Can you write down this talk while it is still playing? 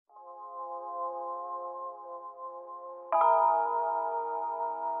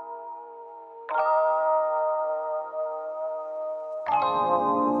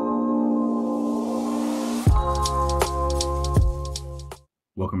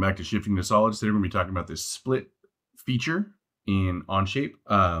Welcome back to Shifting to Solids. Today we're going to be talking about this split feature in Onshape.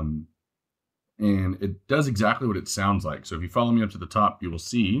 And it does exactly what it sounds like. So if you follow me up to the top, you will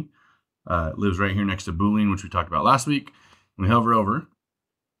see it lives right here next to Boolean, which we talked about last week. When we hover over,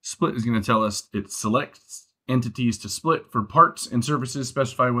 split is going to tell us it selects entities to split. For parts and surfaces,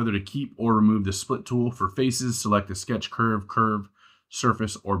 specify whether to keep or remove the split tool. For faces, select the sketch curve,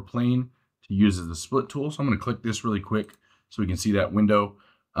 surface, or plane to use as the split tool. So I'm going to click this really quick so we can see that window.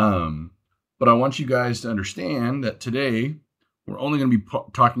 But I want you guys to understand that today we're only going to be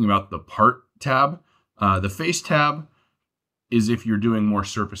talking about the part tab. The face tab is if you're doing more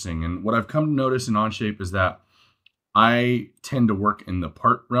surfacing. And what I've come to notice in Onshape is that I tend to work in the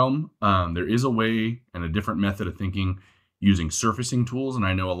part realm. There is a way and a different method of thinking using surfacing tools. And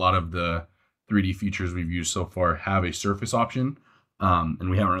I know a lot of the 3D features we've used so far have a surface option. And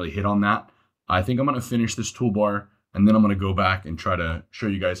we haven't really hit on that. I think I'm going to finish this toolbar, and then I'm going to go back and try to show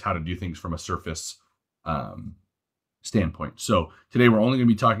you guys how to do things from a surface standpoint. So today we're only going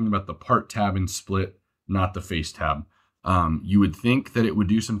to be talking about the part tab and split, not the face tab. You would think that it would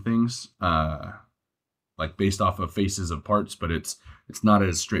do some things like based off of faces of parts, but it's not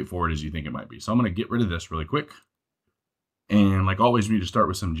as straightforward as you think it might be. So I'm going to get rid of this really quick. And like always, we need to start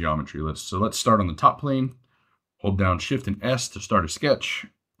with some geometry. Let's start on the top plane. Hold down Shift and S to start a sketch,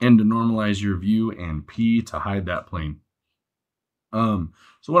 N to normalize your view, and P to hide that plane. So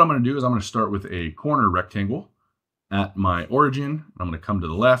what I'm going to do is I'm going to start with a corner rectangle at my origin. I'm going to come to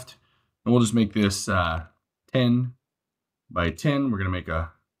the left, and we'll just make this 10 by 10. We're going to make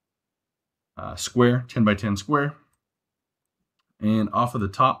a square, 10 by 10 square. And off of the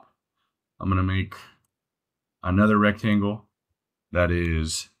top, I'm going to make another rectangle that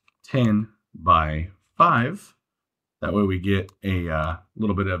is 10 by 5. That way we get a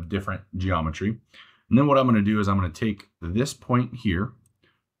little bit of different geometry. And then what I'm going to do is I'm going to take this point here.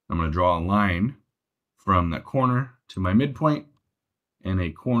 I'm going to draw a line from that corner to my midpoint and a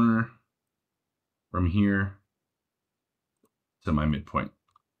corner from here to my midpoint.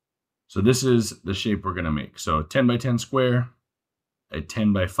 So this is the shape we're going to make. So 10 by 10 square, a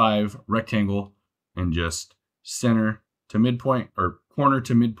 10 by 5 rectangle, and just center to midpoint, or corner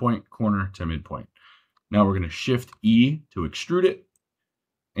to midpoint, corner to midpoint. Now we're going to Shift E to extrude it,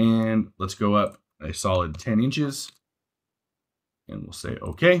 and let's go up a solid 10 inches, and we'll say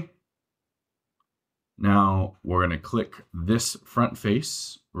OK. Now we're going to click this front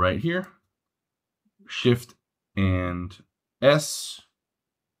face right here, Shift and S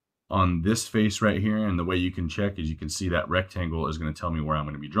on this face right here, and the way you can check is you can see that rectangle is going to tell me where I'm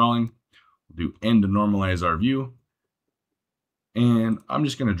going to be drawing. We'll do N to normalize our view, and I'm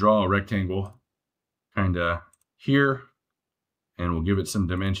just going to draw a rectangle kind of here, and we'll give it some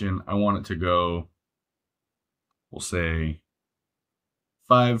dimension. I want it to go, we'll say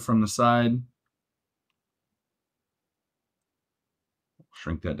 5 from the side.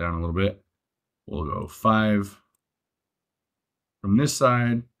 Shrink that down a little bit. We'll go 5 from this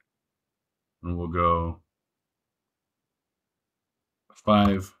side, and we'll go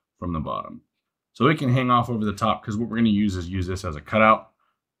 5 from the bottom. So it can hang off over the top, because what we're going to use this as a cutout.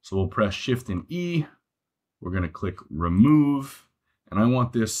 So we'll press Shift and E. We're going to click remove, and I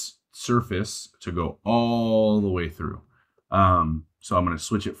want this surface to go all the way through. So I'm going to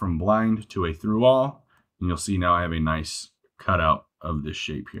switch it from blind to a through all, and you'll see now I have a nice cutout of this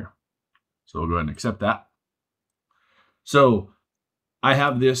shape here. So we'll go ahead and accept that. So I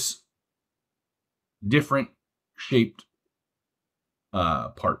have this different shaped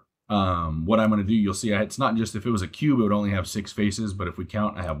part. What I'm going to do, you'll see it's not just, if it was a cube, it would only have 6 faces, but if we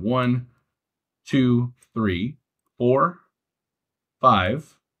count, I have 1, 2, 3, 4,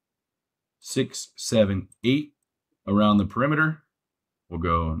 5, 6, 7, 8 around the perimeter. We'll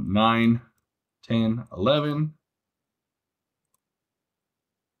go 9, 10, 11,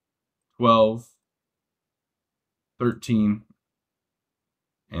 12, 13,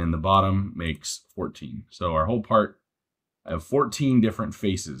 and the bottom makes 14. So our whole part, I have 14 different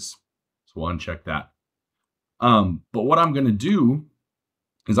faces. So we'll uncheck that. But what I'm going to do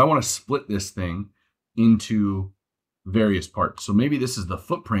is I want to split this thing into various parts. So maybe this is the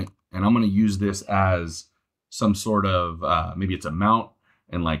footprint, and I'm going to use this as some sort of, maybe it's a mount,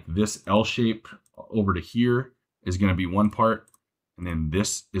 and like this L shape over to here is going to be one part, and then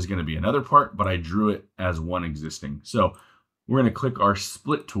this is going to be another part, but I drew it as one existing. So we're going to click our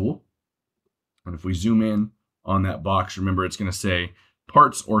split tool, and if we zoom in on that box, remember it's going to say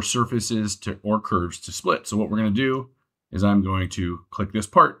parts or surfaces or curves to split. So what we're going to do is I'm going to click this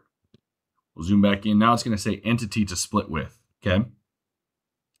part. We'll zoom back in. Now it's going to say entity to split with. Okay.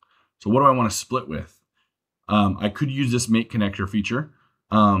 So what do I want to split with? I could use this make connector feature.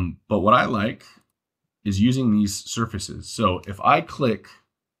 But what I like is using these surfaces. So if I click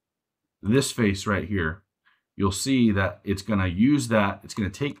this face right here, you'll see that it's going to use that. It's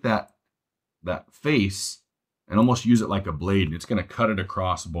going to take that face and almost use it like a blade, and it's going to cut it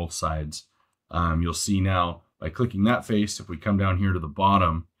across both sides. You'll see now by clicking that face, if we come down here to the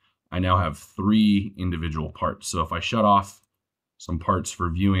bottom, I now have 3 individual parts. So if I shut off some parts for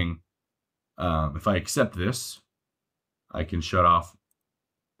viewing, if I accept this, I can shut off.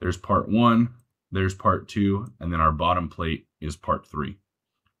 There's part 1, there's part 2, and then our bottom plate is part 3.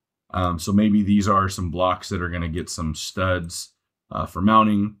 So maybe these are some blocks that are going to get some studs for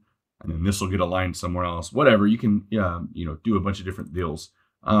mounting, and then this will get aligned somewhere else. Whatever, you can do a bunch of different deals.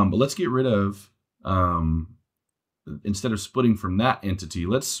 But let's get rid of, instead of splitting from that entity,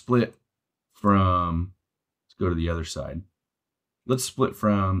 let's split from, let's go to the other side. Let's split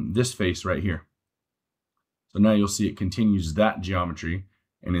from this face right here. So now you'll see it continues that geometry.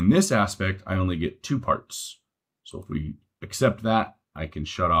 And in this aspect, I only get 2 parts. So if we accept that, I can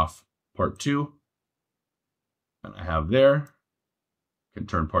shut off part 2. And I have there. Can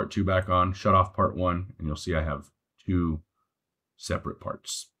turn part 2 back on, shut off part 1, and you'll see I have 2 separate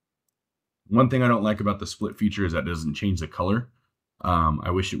parts. One thing I don't like about the split feature is that it doesn't change the color.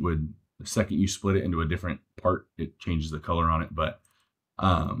 I wish it would. The second you split it into a different part, it changes the color on it, but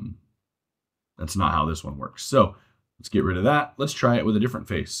that's not how this one works. So let's get rid of that. Let's try it with a different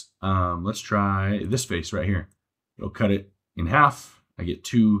face. Let's try this face right here. It'll cut it in half. I get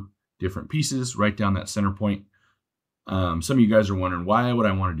 2 different pieces right down that center point. Some of you guys are wondering, why would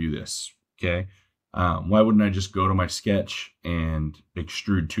I want to do this? Okay. Why wouldn't I just go to my sketch and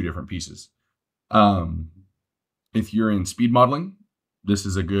extrude 2 different pieces? If you're in speed modeling, this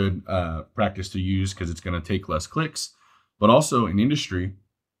is a good practice to use because it's going to take less clicks. But also in industry,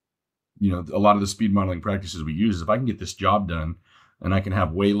 a lot of the speed modeling practices we use is if I can get this job done and I can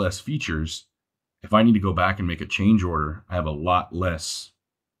have way less features, if I need to go back and make a change order, I have a lot less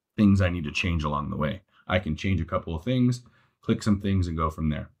things I need to change along the way. I can change a couple of things, click some things, and go from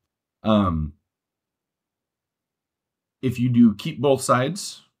there. If you do keep both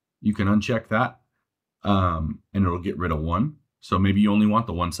sides, you can uncheck that, and it'll get rid of 1. So maybe you only want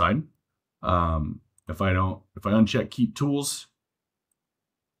the one side. If I uncheck keep tools,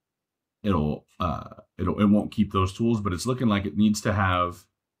 it won't keep those tools, but it's looking like it needs to have,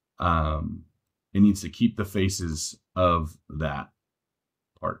 it needs to keep the faces of that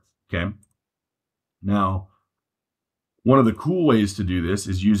part. Okay. Now, one of the cool ways to do this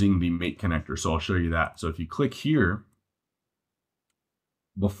is using the mate connector. So I'll show you that. So if you click here,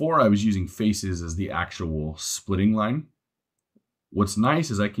 before I was using faces as the actual splitting line. What's nice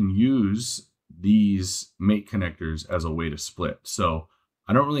is I can use these mate connectors as a way to split. So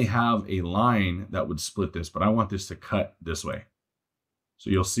I don't really have a line that would split this, but I want this to cut this way. So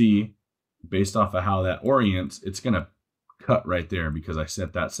you'll see, based off of how that orients, it's going to cut right there because I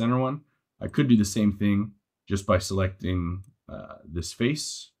set that center one. I could do the same thing just by selecting this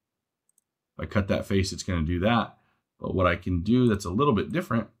face. If I cut that face, it's going to do that. But what I can do that's a little bit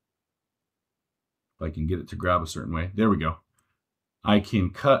different, if I can get it to grab a certain way, there we go. I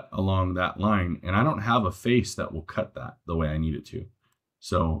can cut along that line, and I don't have a face that will cut that the way I need it to.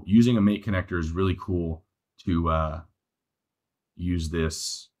 So using a mate connector is really cool to use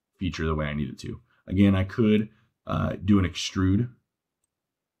this feature the way I need it to. Again, I could do an extrude,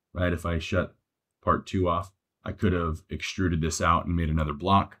 right? If I shut part 2 off, I could have extruded this out and made another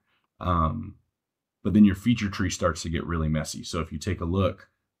block. But then your feature tree starts to get really messy. So if you take a look,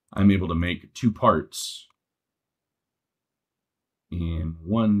 I'm able to make 2 parts in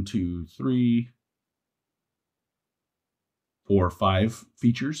 1, 2, 3, 4, 5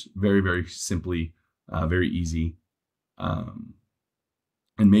 features. Very, very simply, very easy. And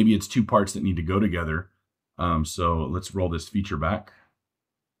maybe it's 2 parts that need to go together. So let's roll this feature back,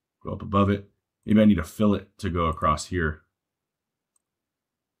 go up above it. Maybe I need a fillet to go across here.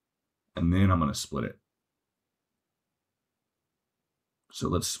 And then I'm going to split it. So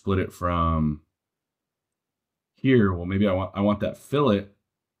let's split it from here. Well, maybe I want that fillet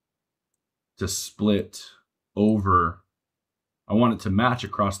to split over. I want it to match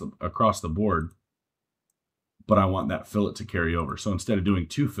across the board, but I want that fillet to carry over. So instead of doing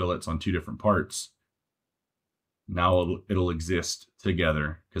 2 fillets on 2 different parts, now it'll exist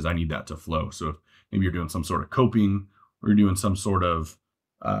together because I need that to flow. So if maybe you're doing some sort of coping or you're doing some sort of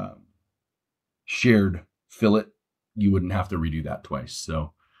shared fillet, you wouldn't have to redo that twice.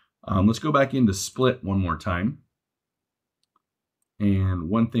 So let's go back into split one more time. And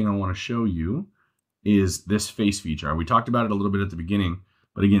one thing I want to show you is this face feature. We talked about it a little bit at the beginning,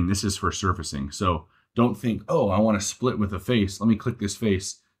 but again, this is for surfacing. So don't think, oh, I want to split with a face. Let me click this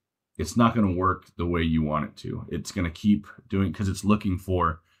face. It's not going to work the way you want it to. It's going to keep doing, because it's looking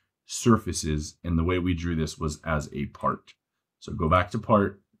for surfaces. And the way we drew this was as a part. So go back to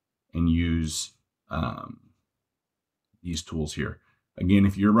part and use these tools here. Again,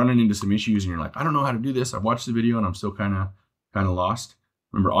 if you're running into some issues and you're like, I don't know how to do this, I've watched the video and I'm still kind of lost.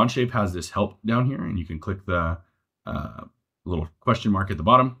 Remember, Onshape has this help down here, and you can click the little question mark at the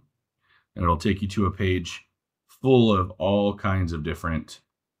bottom, and it'll take you to a page full of all kinds of different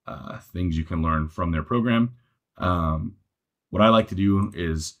things you can learn from their program. What I like to do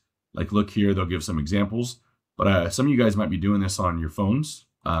is, like, look here, they'll give some examples, but some of you guys might be doing this on your phones.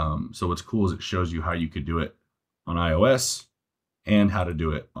 So what's cool is it shows you how you could do it on iOS and how to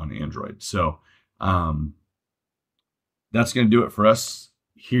do it on Android. So that's going to do it for us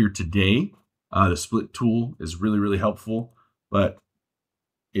here today. The split tool is really, really helpful, but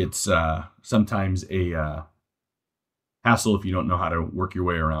it's sometimes a hassle if you don't know how to work your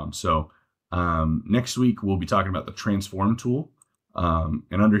way around. So next week, we'll be talking about the transform tool. And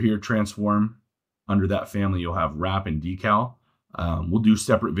under here, transform, under that family, you'll have wrap and decal. We'll do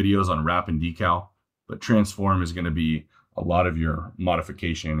separate videos on wrap and decal, but transform is going to be a lot of your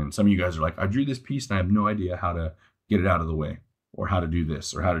modification. And some of you guys are like, I drew this piece and I have no idea how to get it out of the way, or how to do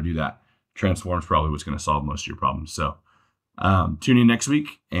this, or how to do that. Transform is probably what's going to solve most of your problems. So tune in next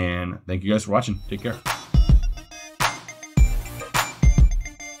week, and thank you guys for watching. Take care.